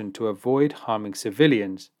precaution to avoid harming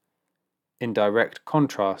civilians, in direct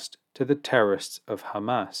contrast to the terrorists of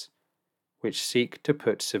Hamas, which seek to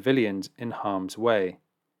put civilians in harm's way.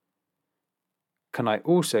 Can I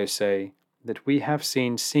also say that we have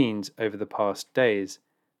seen scenes over the past days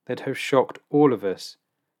that have shocked all of us,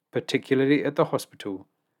 particularly at the hospital,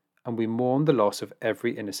 and we mourn the loss of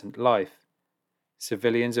every innocent life,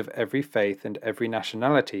 civilians of every faith and every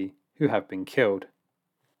nationality who have been killed.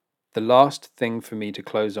 The last thing for me to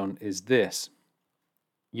close on is this.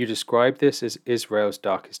 You describe this as Israel's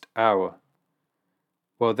darkest hour.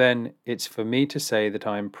 Well then, it's for me to say that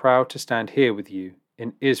I am proud to stand here with you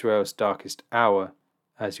in Israel's darkest hour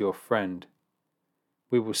as your friend.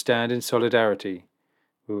 We will stand in solidarity.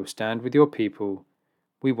 We will stand with your people.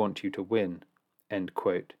 We want you to win." End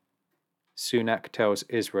quote. Sunak tells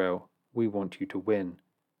Israel, "We want you to win,"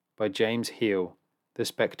 by James Heal, The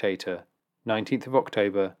Spectator, 19th of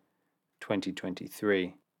October,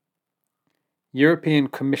 2023. European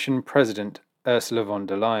Commission President Ursula von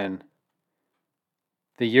der Leyen.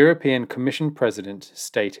 The European Commission President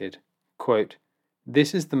stated, Quote,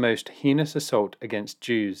 "This is the most heinous assault against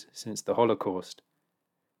Jews since the Holocaust.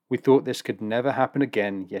 We thought this could never happen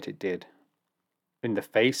again, yet it did. In the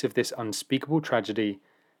face of this unspeakable tragedy,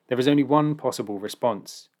 there is only one possible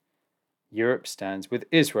response. Europe stands with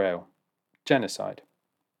Israel. Genocide.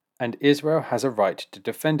 And Israel has a right to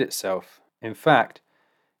defend itself. In fact,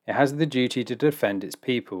 it has the duty to defend its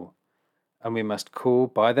people, and we must call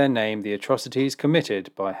by their name the atrocities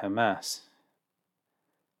committed by Hamas.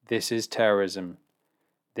 This is terrorism.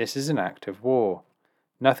 This is an act of war.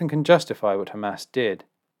 Nothing can justify what Hamas did.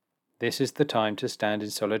 This is the time to stand in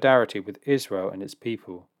solidarity with Israel and its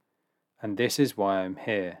people, and this is why I am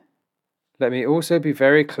here. Let me also be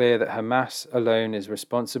very clear that Hamas alone is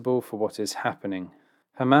responsible for what is happening.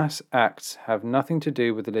 Hamas acts have nothing to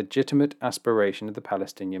do with the legitimate aspiration of the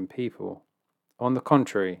Palestinian people. On the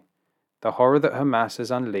contrary, the horror that Hamas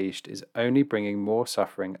has unleashed is only bringing more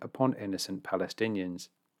suffering upon innocent Palestinians.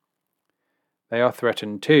 They are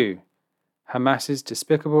threatened too. Hamas's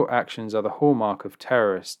despicable actions are the hallmark of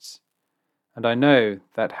terrorists, and I know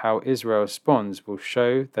that how Israel responds will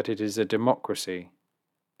show that it is a democracy."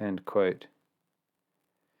 End quote.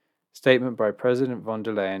 Statement by President von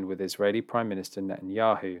der Leyen with Israeli Prime Minister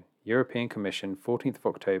Netanyahu, European Commission, 14th of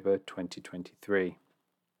October 2023.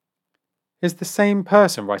 Is the same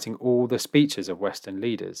person writing all the speeches of Western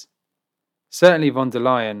leaders? Certainly von der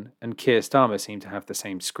Leyen and Keir Starmer seem to have the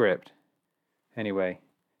same script. Anyway,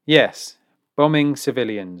 yes, bombing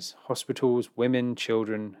civilians, hospitals, women,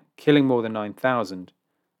 children, killing more than 9,000,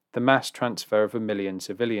 the mass transfer of 1 million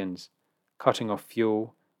civilians, cutting off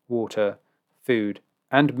fuel, water, food,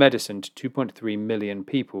 and medicine to 2.3 million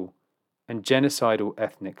people, and genocidal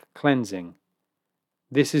ethnic cleansing.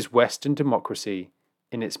 This is Western democracy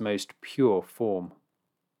in its most pure form.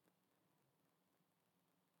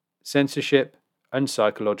 Censorship and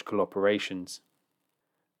psychological operations.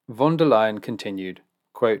 Von der Leyen continued,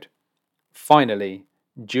 quote, "Finally,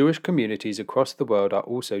 Jewish communities across the world are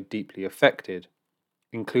also deeply affected,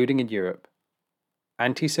 including in Europe.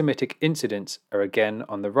 Anti-Semitic incidents are again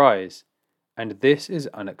on the rise, and this is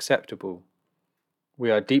unacceptable.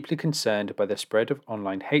 We are deeply concerned by the spread of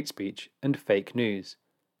online hate speech and fake news,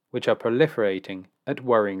 which are proliferating at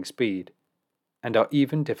worrying speed, and are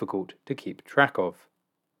even difficult to keep track of.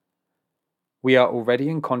 We are already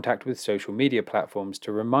in contact with social media platforms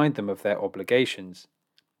to remind them of their obligations.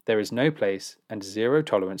 There is no place and zero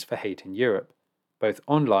tolerance for hate in Europe, both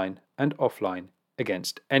online and offline,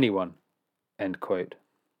 against anyone." End quote.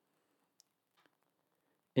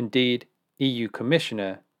 Indeed, EU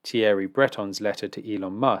Commissioner Thierry Breton's letter to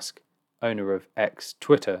Elon Musk, owner of X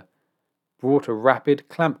Twitter, brought a rapid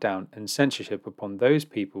clampdown and censorship upon those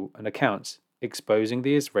people and accounts exposing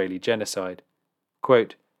the Israeli genocide.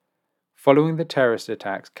 Quote, "Following the terrorist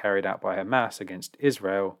attacks carried out by Hamas against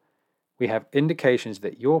Israel, we have indications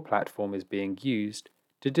that your platform is being used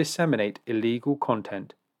to disseminate illegal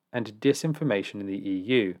content and disinformation in the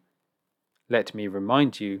EU. Let me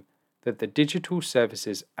remind you that the Digital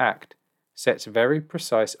Services Act sets very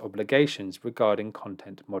precise obligations regarding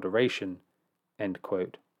content moderation." End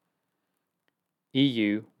quote.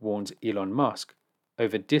 EU warns Elon Musk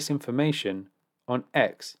over disinformation on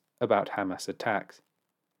X about Hamas attacks.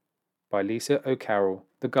 By Lisa O'Carroll,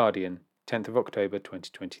 The Guardian, 10th of October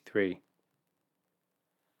 2023.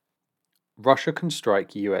 Russia can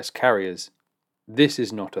strike US carriers. This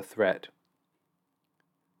is not a threat.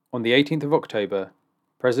 On the 18th of October,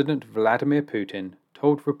 President Vladimir Putin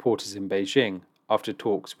told reporters in Beijing after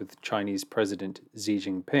talks with Chinese President Xi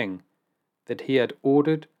Jinping that he had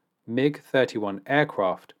ordered MiG-31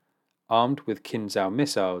 aircraft armed with Kinzhal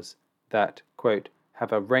missiles that, quote,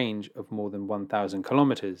 "have a range of more than 1,000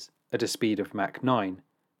 kilometers at a speed of Mach 9,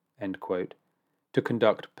 end quote, to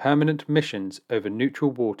conduct permanent missions over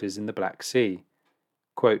neutral waters in the Black Sea.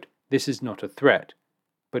 Quote, "This is not a threat,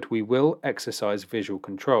 but we will exercise visual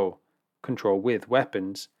control with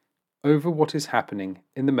weapons, over what is happening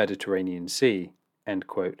in the Mediterranean Sea," end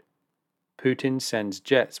quote. Putin sends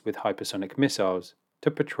jets with hypersonic missiles to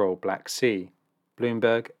patrol Black Sea.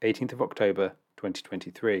 Bloomberg, 18th of October,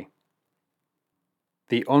 2023.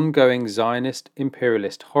 The ongoing Zionist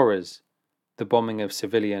imperialist horrors, the bombing of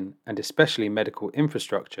civilian and especially medical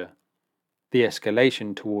infrastructure, the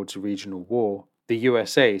escalation towards regional war, the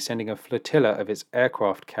USA sending a flotilla of its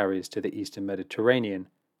aircraft carriers to the eastern Mediterranean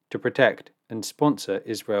to protect and sponsor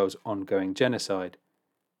Israel's ongoing genocide,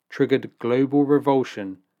 triggered global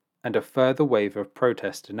revulsion and a further wave of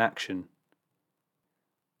protest and action.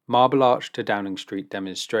 Marble Arch to Downing Street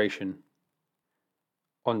demonstration.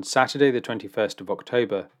 On Saturday the 21st of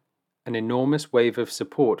October, an enormous wave of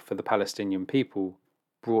support for the Palestinian people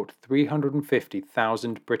brought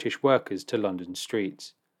 350,000 British workers to London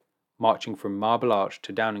streets, marching from Marble Arch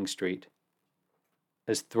to Downing Street.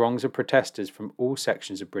 As throngs of protesters from all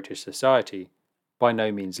sections of British society, by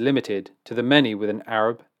no means limited to the many with an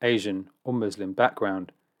Arab, Asian, or Muslim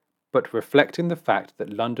background, but reflecting the fact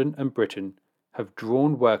that London and Britain have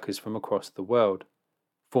drawn workers from across the world,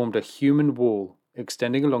 formed a human wall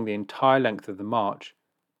extending along the entire length of the march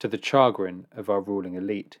to the chagrin of our ruling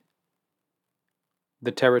elite.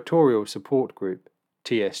 The Territorial Support Group,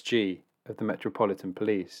 TSG, of the Metropolitan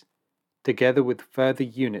Police, together with further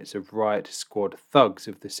units of riot squad thugs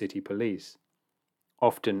of the City Police,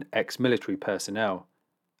 often ex-military personnel,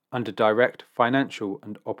 under direct financial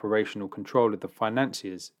and operational control of the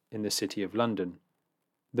financiers in the City of London,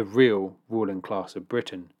 the real ruling class of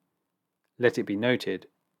Britain, let it be noted,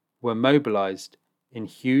 were mobilised in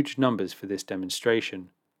huge numbers for this demonstration,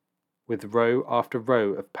 with row after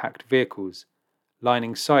row of packed vehicles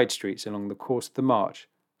lining side streets along the course of the march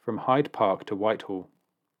from Hyde Park to Whitehall.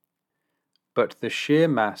 But the sheer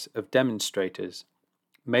mass of demonstrators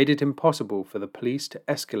made it impossible for the police to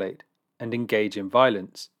escalate and engage in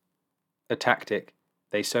violence, a tactic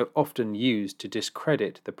they so often used to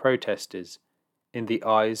discredit the protesters in the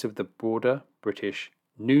eyes of the broader British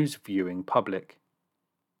news-viewing public.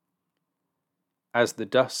 As the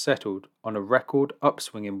dust settled on a record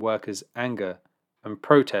upswing in workers' anger and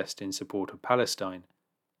protest in support of Palestine,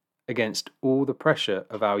 against all the pressure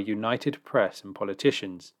of our united press and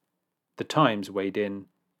politicians, the Times weighed in,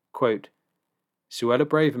 quote, Suella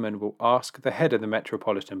Braverman will ask the head of the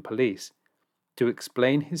Metropolitan Police to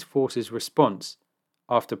explain his force's response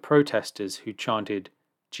after protesters who chanted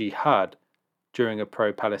jihad during a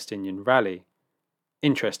pro-Palestinian rally,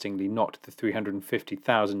 interestingly not the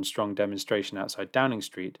 350,000 strong demonstration outside Downing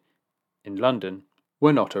Street in London,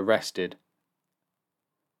 were not arrested.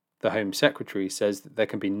 The Home Secretary says that there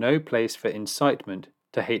can be no place for incitement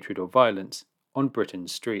to hatred or violence on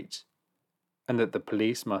Britain's streets, and that the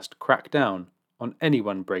police must crack down on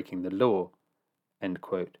anyone breaking the law. End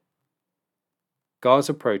quote.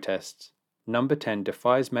 Gaza protests. Number 10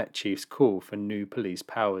 defies Met Chief's call for new police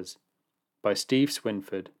powers, by Steve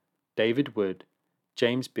Swinford, David Wood,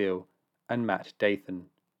 James Beale, and Matt Dathan,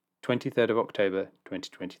 23rd of October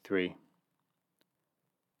 2023.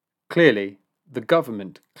 Clearly, the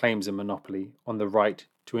government claims a monopoly on the right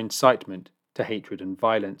to incitement to hatred and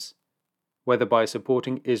violence, whether by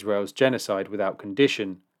supporting Israel's genocide without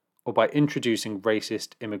condition, or by introducing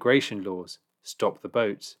racist immigration laws, stop the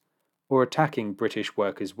boats, or attacking British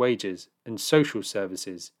workers' wages and social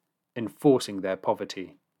services, enforcing their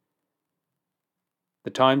poverty. The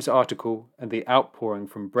Times article and the outpouring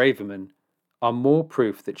from Braverman are more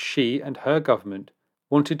proof that she and her government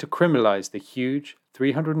wanted to criminalise the huge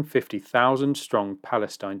 350,000 strong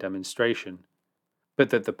Palestine demonstration, but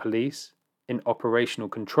that the police, in operational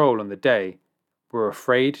control on the day, were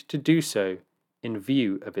afraid to do so in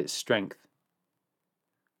view of its strength.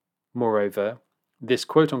 Moreover, this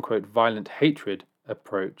quote-unquote violent hatred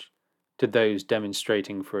approach to those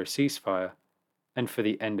demonstrating for a ceasefire and for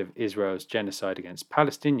the end of Israel's genocide against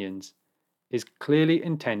Palestinians is clearly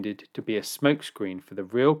intended to be a smokescreen for the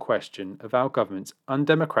real question of our government's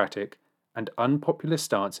undemocratic and unpopular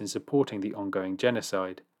stance in supporting the ongoing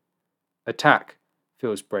genocide. Attack,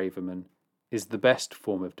 feels Braverman, is the best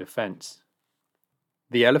form of defence.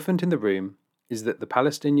 The elephant in the room is that the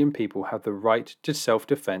Palestinian people have the right to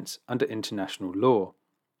self-defence under international law,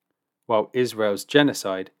 while Israel's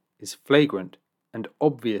genocide is flagrant and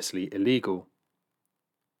obviously illegal.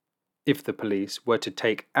 If the police were to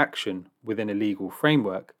take action within a legal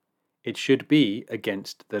framework, it should be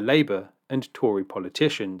against the Labour and Tory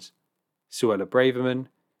politicians, Suella Braverman,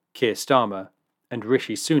 Keir Starmer, and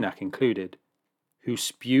Rishi Sunak included, who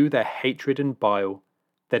spew their hatred and bile,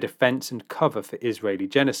 their defence and cover for Israeli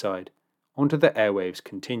genocide, onto the airwaves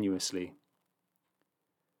continuously.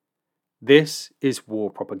 This is war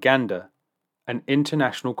propaganda, an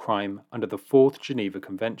international crime under the Fourth Geneva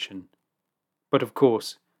Convention. But of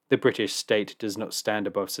course, the British state does not stand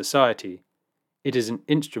above society. It is an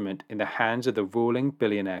instrument in the hands of the ruling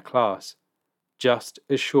billionaire class, just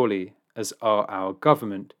as surely as are our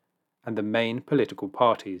government and the main political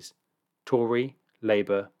parties, Tory,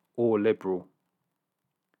 Labour, or Liberal.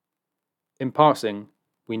 In passing,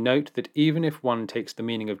 we note that even if one takes the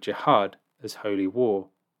meaning of jihad as holy war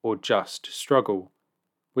or just struggle,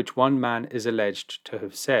 which one man is alleged to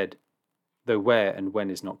have said, though where and when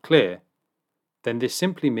is not clear, then this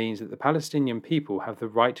simply means that the Palestinian people have the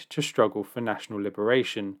right to struggle for national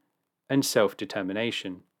liberation and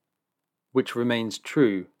self-determination, which remains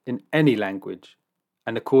true in any language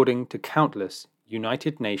and according to countless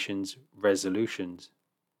United Nations resolutions.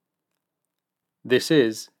 This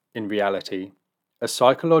is, in reality, a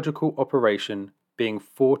psychological operation being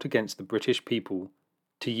fought against the British people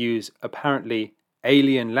to use apparently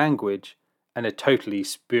alien language and a totally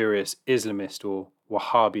spurious Islamist or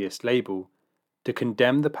Wahhabist label to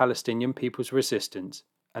condemn the Palestinian people's resistance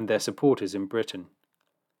and their supporters in Britain.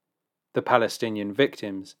 The Palestinian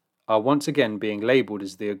victims are once again being labelled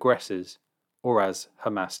as the aggressors or as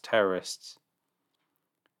Hamas terrorists.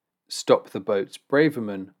 Stop the Boat's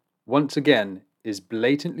Braverman once again is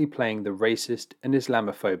blatantly playing the racist and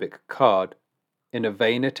Islamophobic card in a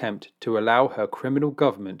vain attempt to allow her criminal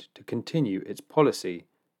government to continue its policy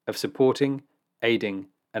of supporting, aiding,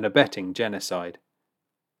 and abetting genocide.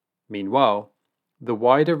 Meanwhile, the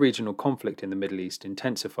wider regional conflict in the Middle East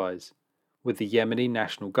intensifies, with the Yemeni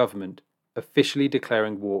national government officially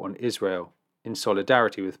declaring war on Israel in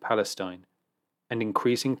solidarity with Palestine, and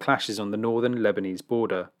increasing clashes on the northern Lebanese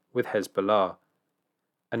border with Hezbollah.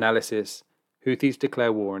 Analysis: Houthis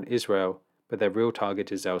declare war on Israel, but their real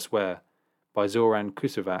target is elsewhere, by Zoran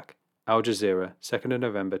Kusovac, Al Jazeera, 2nd of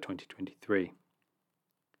November 2023.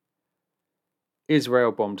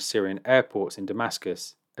 Israel bombed Syrian airports in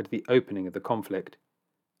Damascus at the opening of the conflict,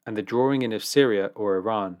 and the drawing in of Syria or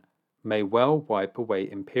Iran may well wipe away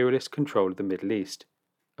imperialist control of the Middle East,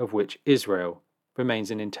 of which Israel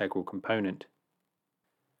remains an integral component.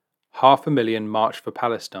 500,000 March for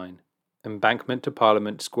Palestine, Embankment to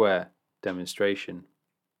Parliament Square demonstration.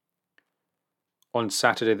 On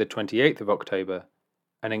Saturday the 28th of October,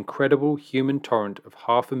 an incredible human torrent of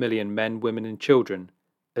 500,000 men, women and children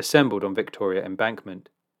assembled on Victoria Embankment.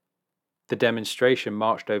 The demonstration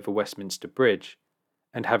marched over Westminster Bridge,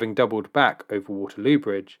 and having doubled back over Waterloo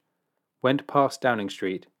Bridge, went past Downing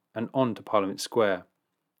Street and on to Parliament Square,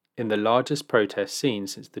 in the largest protest seen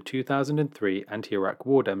since the 2003 anti-Iraq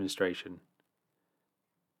war demonstration.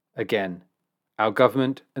 Again, our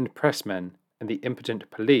government and pressmen and the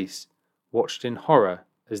impotent police watched in horror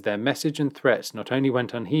as their message and threats not only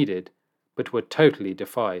went unheeded, but were totally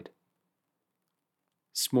defied.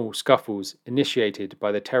 Small scuffles initiated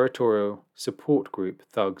by the territorial support group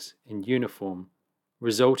thugs in uniform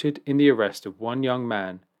resulted in the arrest of one young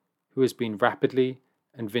man who has been rapidly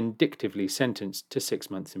and vindictively sentenced to 6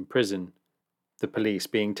 months in prison, the police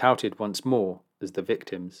being touted once more as the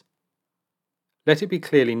victims. Let it be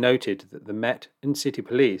clearly noted that the Met and City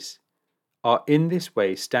Police are in this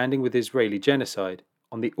way standing with Israeli genocide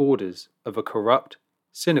on the orders of a corrupt,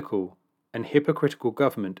 cynical, and hypocritical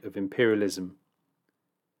government of imperialism.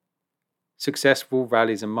 Successful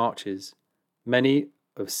rallies and marches, many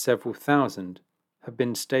of several thousand, have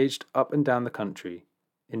been staged up and down the country,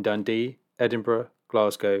 in Dundee, Edinburgh,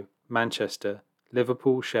 Glasgow, Manchester,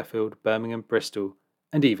 Liverpool, Sheffield, Birmingham, Bristol,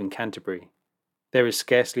 and even Canterbury. There is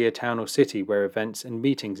scarcely a town or city where events and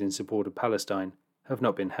meetings in support of Palestine have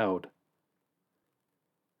not been held.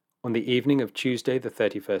 On the evening of Tuesday the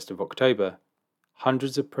 31st of October,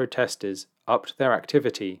 hundreds of protesters upped their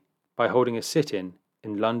activity by holding a sit-in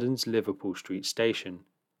in London's Liverpool Street Station,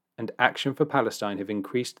 and Action for Palestine have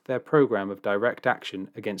increased their programme of direct action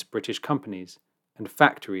against British companies and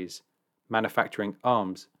factories manufacturing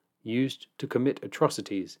arms used to commit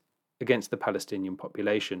atrocities against the Palestinian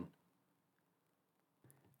population.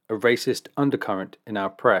 A racist undercurrent in our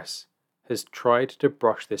press has tried to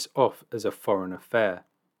brush this off as a foreign affair,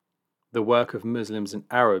 the work of Muslims and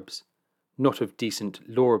Arabs, not of decent,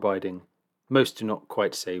 law-abiding, most do not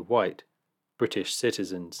quite say white, British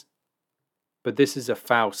citizens. But this is a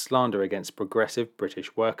foul slander against progressive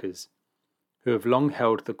British workers, who have long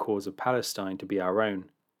held the cause of Palestine to be our own.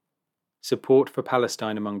 Support for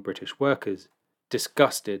Palestine among British workers,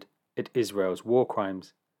 disgusted at Israel's war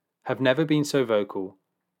crimes, have never been so vocal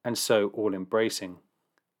and so all-embracing.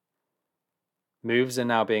 Moves are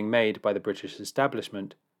now being made by the British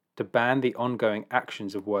establishment to ban the ongoing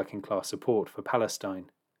actions of working-class support for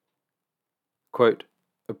Palestine. Quote,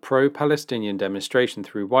 a pro-Palestinian demonstration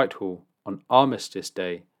through Whitehall on Armistice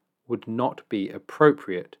Day would not be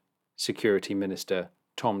appropriate, Security Minister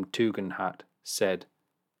Tom Tugendhat said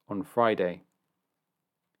on Friday.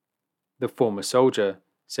 The former soldier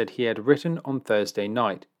said he had written on Thursday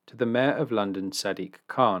night to the Mayor of London Sadiq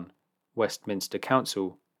Khan, Westminster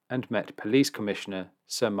Council, and Met Police Commissioner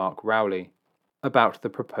Sir Mark Rowley about the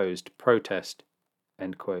proposed protest.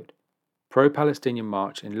 Pro-Palestinian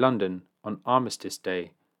march in London on Armistice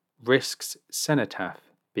Day risks cenotaph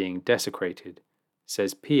being desecrated,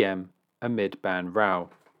 says PM amid ban row,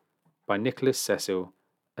 by Nicholas Cecil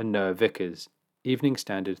and Noah Vickers, Evening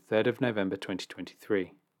Standard, 3rd of November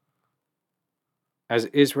 2023. As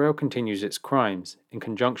Israel continues its crimes in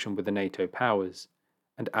conjunction with the NATO powers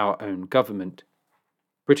and our own government,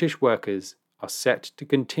 British workers are set to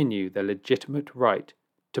continue their legitimate right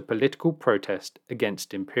to political protest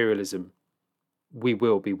against imperialism. We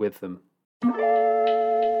will be with them.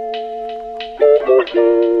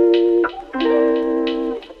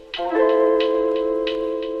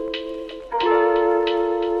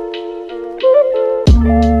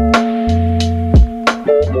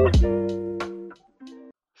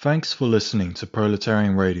 Thanks for listening to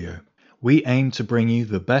Proletarian Radio. We aim to bring you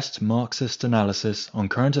the best Marxist analysis on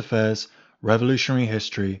current affairs, revolutionary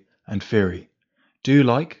history, and theory. Do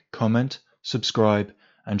like, comment, subscribe,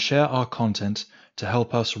 and share our content to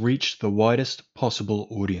help us reach the widest possible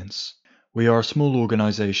audience. We are a small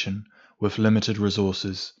organization with limited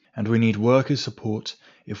resources, and we need worker support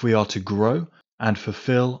if we are to grow and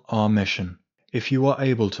fulfill our mission. If you are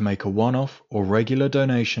able to make a one-off or regular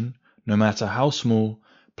donation, no matter how small,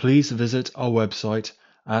 please visit our website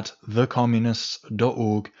at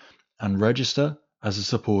thecommunists.org and register as a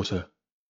supporter.